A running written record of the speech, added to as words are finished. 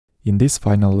In this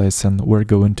final lesson, we're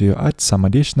going to add some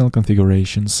additional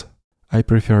configurations. I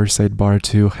prefer sidebar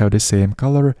to have the same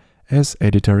color as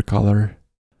editor color.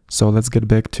 So let's get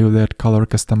back to that color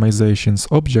customizations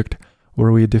object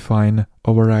where we define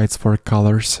overrides for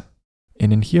colors.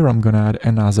 And in here I'm gonna add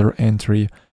another entry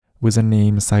with a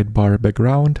name sidebar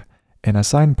background and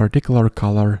assign particular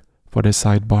color for the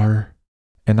sidebar.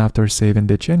 And after saving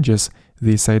the changes,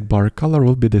 the sidebar color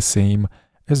will be the same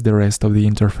as the rest of the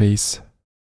interface.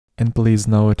 And please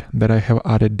note that I have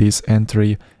added this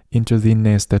entry into the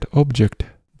nested object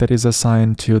that is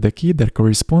assigned to the key that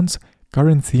corresponds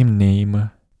current theme name.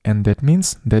 And that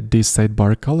means that this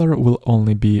sidebar color will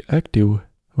only be active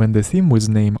when the theme with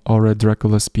name Aura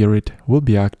Dracula Spirit will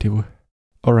be active.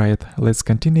 Alright, let's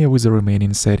continue with the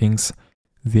remaining settings.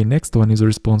 The next one is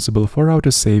responsible for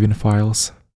auto-saving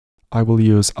files. I will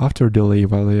use after delay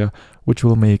value, which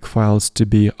will make files to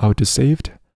be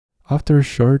auto-saved after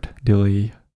short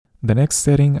delay. The next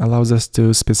setting allows us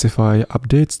to specify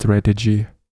update strategy.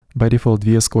 By default,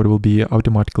 vscode will be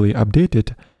automatically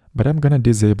updated, but I'm gonna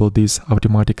disable these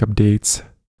automatic updates,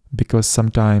 because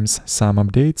sometimes some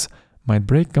updates might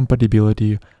break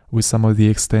compatibility with some of the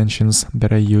extensions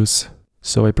that I use.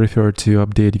 So I prefer to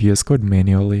update vscode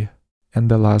manually. And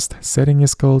the last setting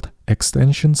is called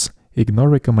extensions, ignore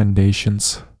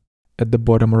recommendations. At the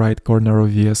bottom right corner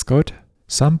of vscode,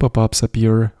 some pop-ups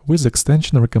appear with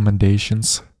extension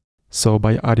recommendations. So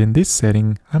by adding this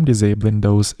setting, I'm disabling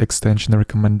those extension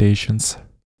recommendations.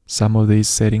 Some of these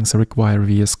settings require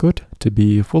vscode to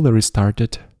be fully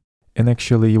restarted. And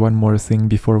actually, one more thing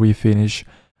before we finish,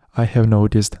 I have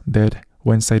noticed that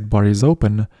when sidebar is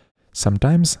open,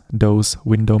 sometimes those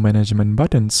window management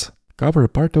buttons cover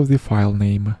part of the file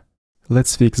name.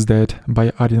 Let's fix that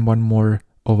by adding one more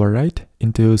override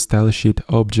into stylesheet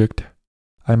object.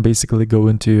 I'm basically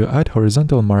going to add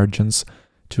horizontal margins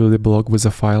to the block with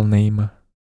a file name.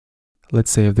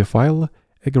 Let's save the file,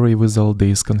 agree with all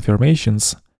these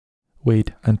confirmations,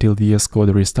 wait until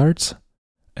vscode restarts,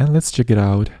 and let's check it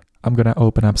out. I'm gonna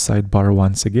open up sidebar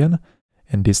once again,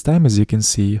 and this time, as you can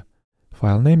see,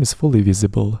 file name is fully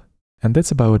visible. And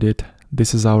that's about it.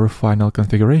 This is our final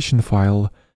configuration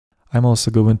file. I'm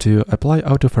also going to apply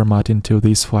auto-formatting to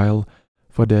this file.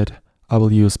 For that, I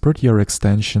will use Prettier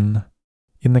extension.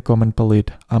 In the command palette,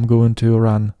 I'm going to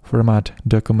run format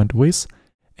document with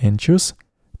and choose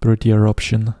Prettier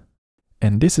option.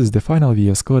 And this is the final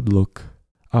VS Code look.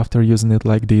 After using it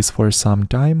like this for some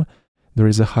time, there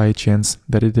is a high chance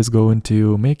that it is going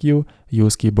to make you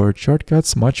use keyboard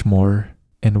shortcuts much more.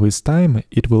 And with time,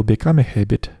 it will become a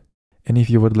habit. And if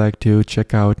you would like to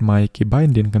check out my key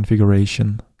binding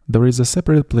configuration, there is a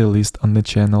separate playlist on the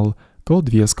channel called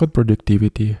VS Code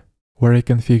Productivity, where I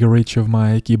configure each of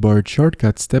my keyboard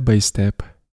shortcuts step by step.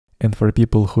 And for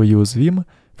people who use Vim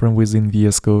from within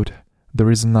VS Code, there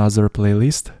is another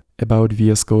playlist about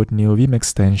VS Code new Vim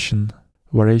extension,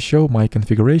 where I show my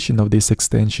configuration of this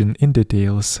extension in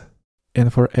details.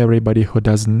 And for everybody who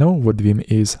doesn't know what Vim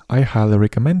is, I highly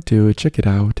recommend to check it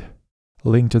out.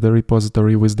 Link to the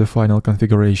repository with the final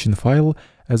configuration file,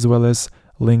 as well as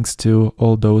links to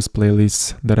all those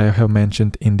playlists that I have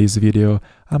mentioned in this video,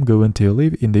 I'm going to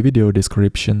leave in the video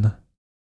description.